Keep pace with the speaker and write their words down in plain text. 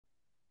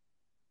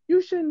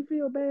You shouldn't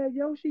feel bad,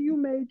 Yoshi. You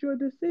made your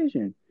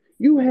decision.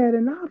 You had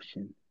an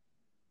option.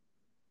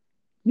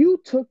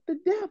 You took the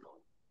devil.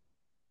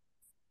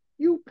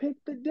 You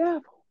picked the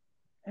devil.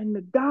 And the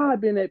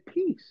God been at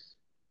peace.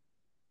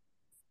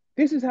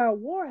 This is how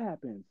war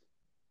happens,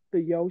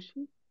 the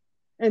Yoshi.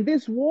 And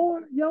this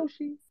war,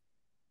 Yoshi,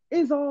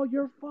 is all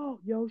your fault,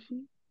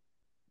 Yoshi.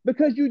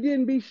 Because you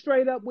didn't be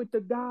straight up with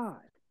the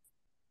God.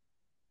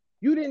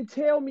 You didn't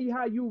tell me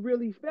how you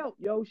really felt,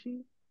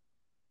 Yoshi.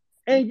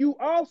 And you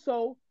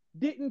also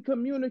didn't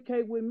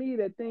communicate with me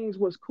that things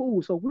was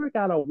cool. So we're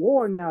got a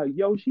war now,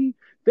 Yoshi.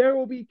 There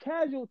will be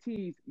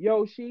casualties,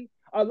 Yoshi.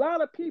 A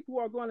lot of people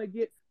are going to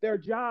get their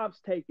jobs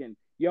taken,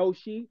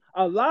 Yoshi.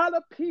 A lot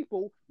of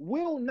people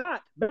will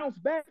not bounce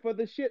back for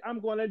the shit I'm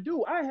going to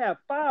do. I have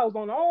files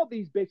on all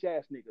these bitch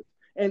ass niggas.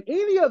 And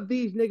any of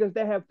these niggas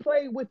that have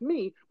played with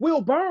me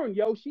will burn,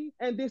 Yoshi.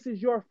 And this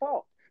is your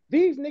fault.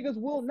 These niggas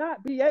will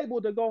not be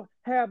able to go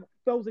have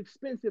those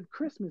expensive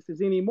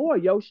Christmases anymore,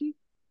 Yoshi.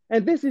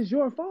 And this is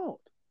your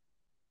fault.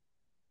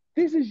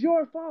 This is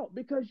your fault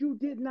because you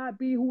did not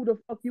be who the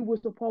fuck you were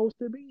supposed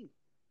to be.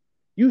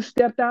 You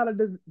stepped out of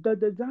the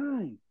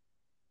design.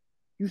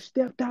 You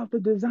stepped out the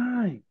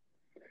design.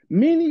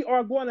 Many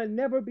are going to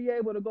never be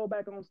able to go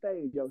back on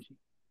stage, Yoshi,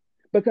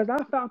 because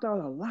I found out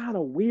a lot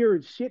of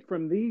weird shit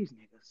from these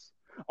niggas.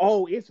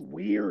 Oh, it's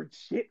weird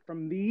shit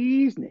from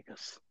these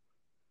niggas.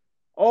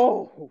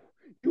 Oh,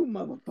 you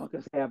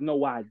motherfuckers have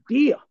no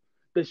idea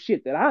the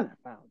shit that I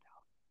found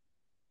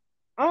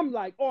out. I'm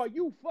like, are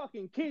you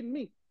fucking kidding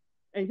me?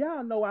 And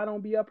y'all know I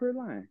don't be up here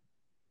lying.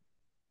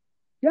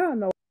 Y'all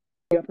know I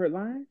don't be up here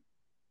lying.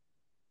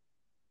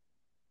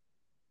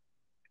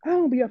 I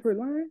don't be up here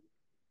lying.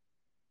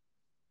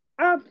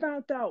 I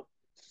found out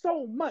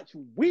so much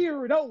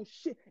weirdo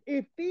shit.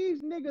 If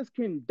these niggas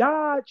can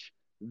dodge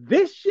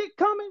this shit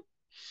coming,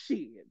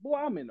 shit, boy,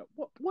 I'm in a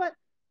what?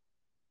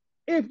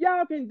 If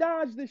y'all can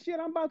dodge the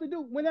shit I'm about to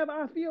do whenever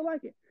I feel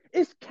like it,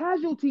 it's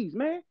casualties,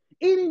 man.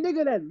 Any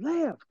nigga that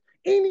laughed,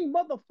 any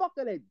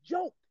motherfucker that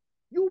joked,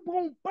 you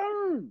won't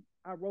burn.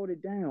 I wrote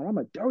it down. I'm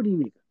a dirty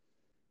nigga.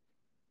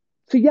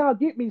 So y'all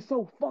get me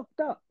so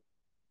fucked up.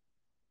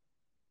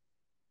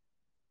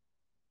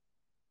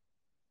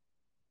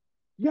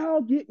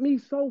 Y'all get me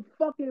so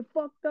fucking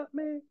fucked up,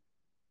 man.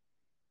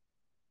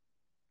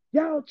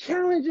 Y'all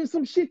challenging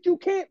some shit you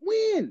can't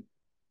win.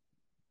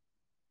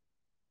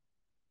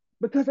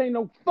 Because ain't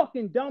no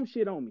fucking dumb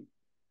shit on me.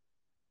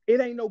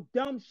 It ain't no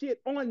dumb shit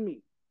on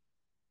me.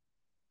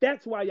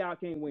 That's why y'all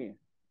can't win.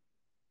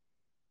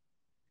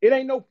 It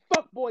ain't no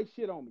fuckboy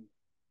shit on me.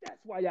 That's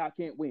why y'all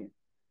can't win.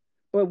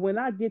 But when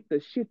I get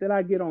the shit that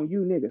I get on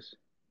you niggas,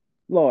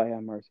 Lord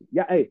have mercy.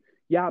 Hey,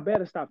 y'all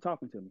better stop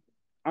talking to me.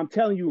 I'm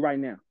telling you right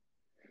now.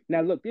 Now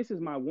look, this is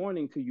my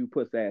warning to you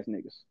puss ass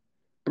niggas.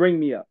 Bring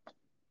me up.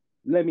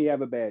 Let me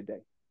have a bad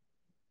day.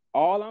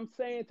 All I'm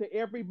saying to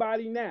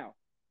everybody now,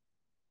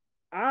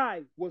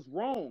 I was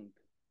wronged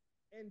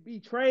and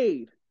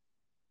betrayed.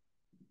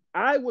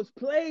 I was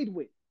played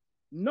with.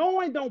 No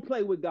one don't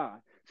play with God.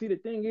 See, the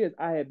thing is,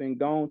 I had been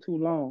gone too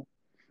long.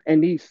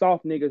 And these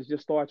soft niggas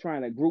just start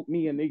trying to group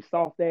me in these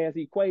soft ass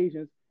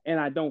equations, and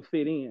I don't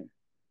fit in.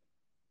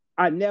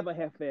 I never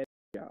have fed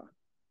y'all.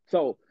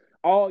 So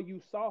all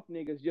you soft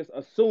niggas just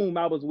assume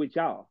I was with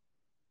y'all.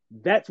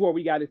 That's where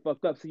we got it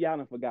fucked up. See, y'all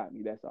done forgot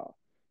me. That's all.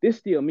 This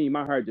still me.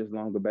 My hair just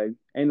longer, baby.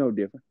 Ain't no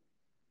different.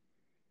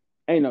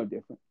 Ain't no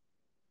different.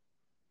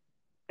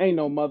 Ain't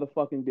no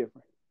motherfucking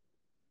different.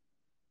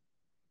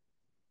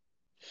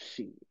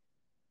 Shit.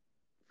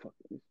 Fuck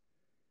this.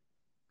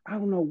 I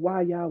don't know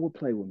why y'all would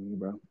play with me,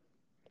 bro.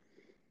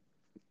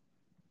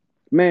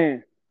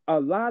 Man, a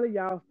lot of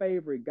y'all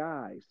favorite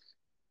guys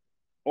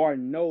are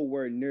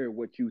nowhere near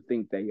what you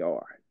think they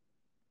are.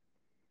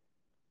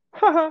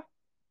 Haha.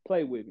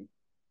 Play with me.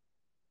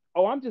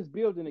 Oh, I'm just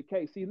building a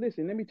case. See,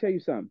 listen, let me tell you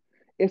something.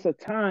 It's a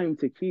time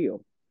to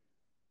kill.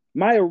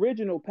 My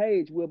original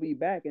page will be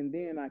back, and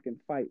then I can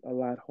fight a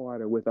lot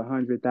harder with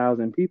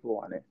 100,000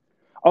 people on it.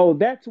 Oh,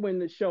 that's when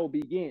the show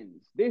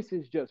begins. This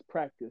is just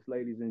practice,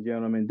 ladies and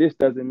gentlemen. This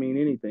doesn't mean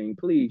anything.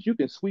 Please, you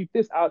can sweep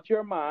this out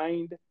your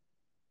mind.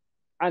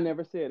 I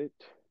never said it.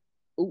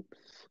 Oops.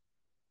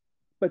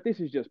 But this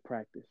is just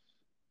practice.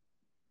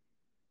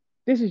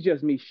 This is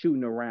just me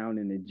shooting around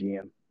in the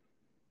gym,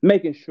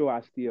 making sure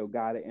I still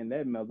got it, and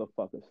that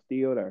motherfucker's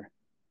still there.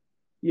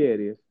 Yeah, it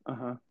is.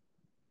 Uh-huh.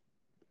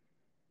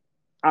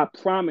 I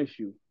promise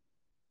you,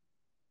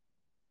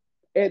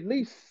 at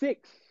least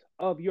 6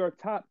 of your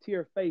top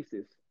tier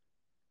faces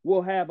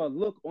will have a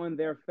look on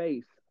their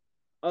face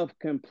of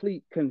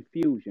complete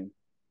confusion.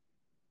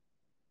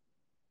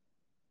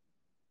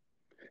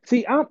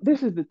 See,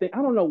 this is the thing.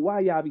 I don't know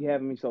why y'all be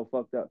having me so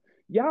fucked up.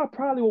 Y'all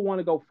probably will want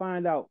to go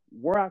find out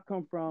where I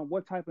come from,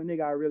 what type of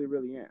nigga I really,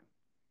 really am.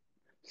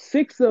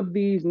 6 of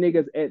these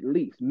niggas at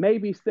least,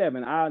 maybe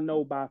 7. I'll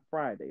know by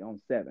Friday on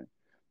 7.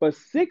 But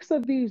 6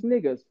 of these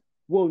niggas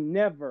will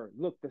never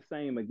look the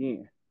same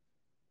again.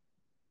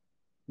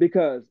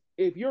 Because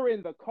if you're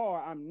in the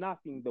car, I'm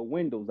knocking the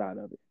windows out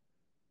of it.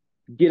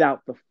 Get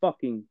out the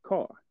fucking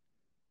car.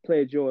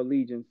 Pledge your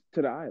allegiance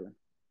to the island.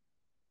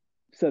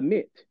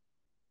 Submit.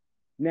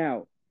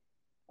 Now,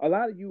 a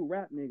lot of you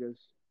rap niggas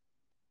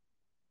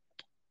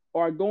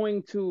are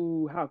going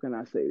to, how can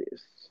I say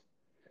this?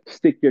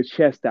 Stick your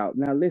chest out.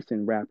 Now,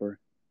 listen, rapper,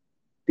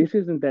 this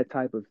isn't that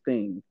type of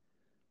thing.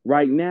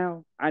 Right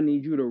now, I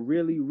need you to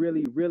really,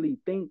 really, really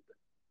think,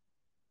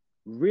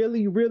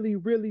 really, really,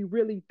 really,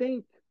 really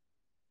think,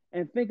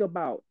 and think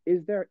about,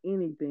 is there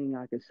anything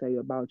I could say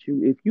about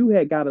you? If you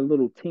had got a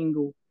little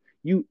tingle,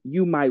 you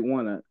might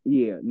want to,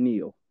 yeah,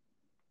 kneel.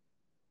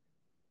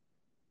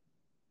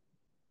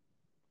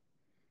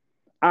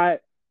 I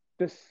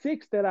the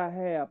six that I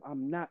have,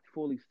 I'm not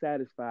fully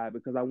satisfied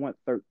because I want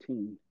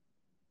 13.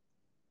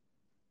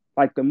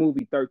 Like the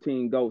movie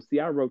 13 Ghosts.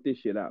 See, I wrote this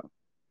shit out.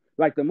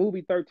 Like the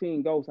movie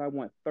 13 Ghosts, I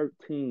want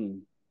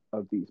 13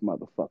 of these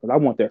motherfuckers. I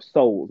want their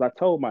souls. I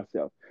told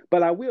myself.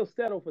 But I will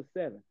settle for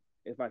 7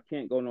 if I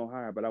can't go no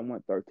higher, but I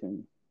want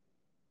 13.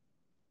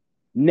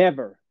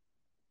 Never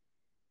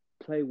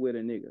play with a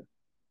nigga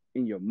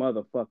in your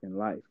motherfucking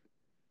life.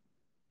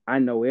 I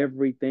know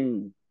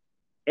everything,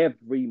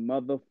 every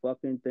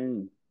motherfucking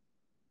thing,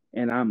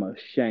 and I'm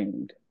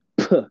ashamed.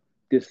 Puh,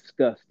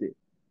 disgusted,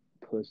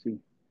 pussy.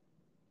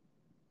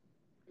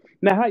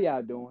 Now, how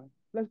y'all doing?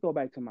 Let's go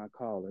back to my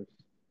callers.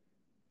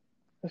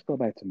 Let's go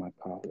back to my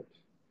callers.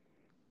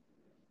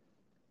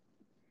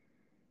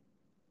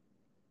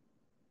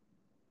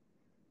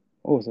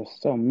 Oh, there's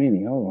so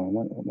many. Hold on,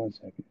 one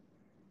second.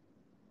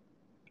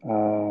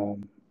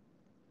 Um,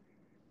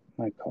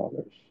 my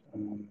callers.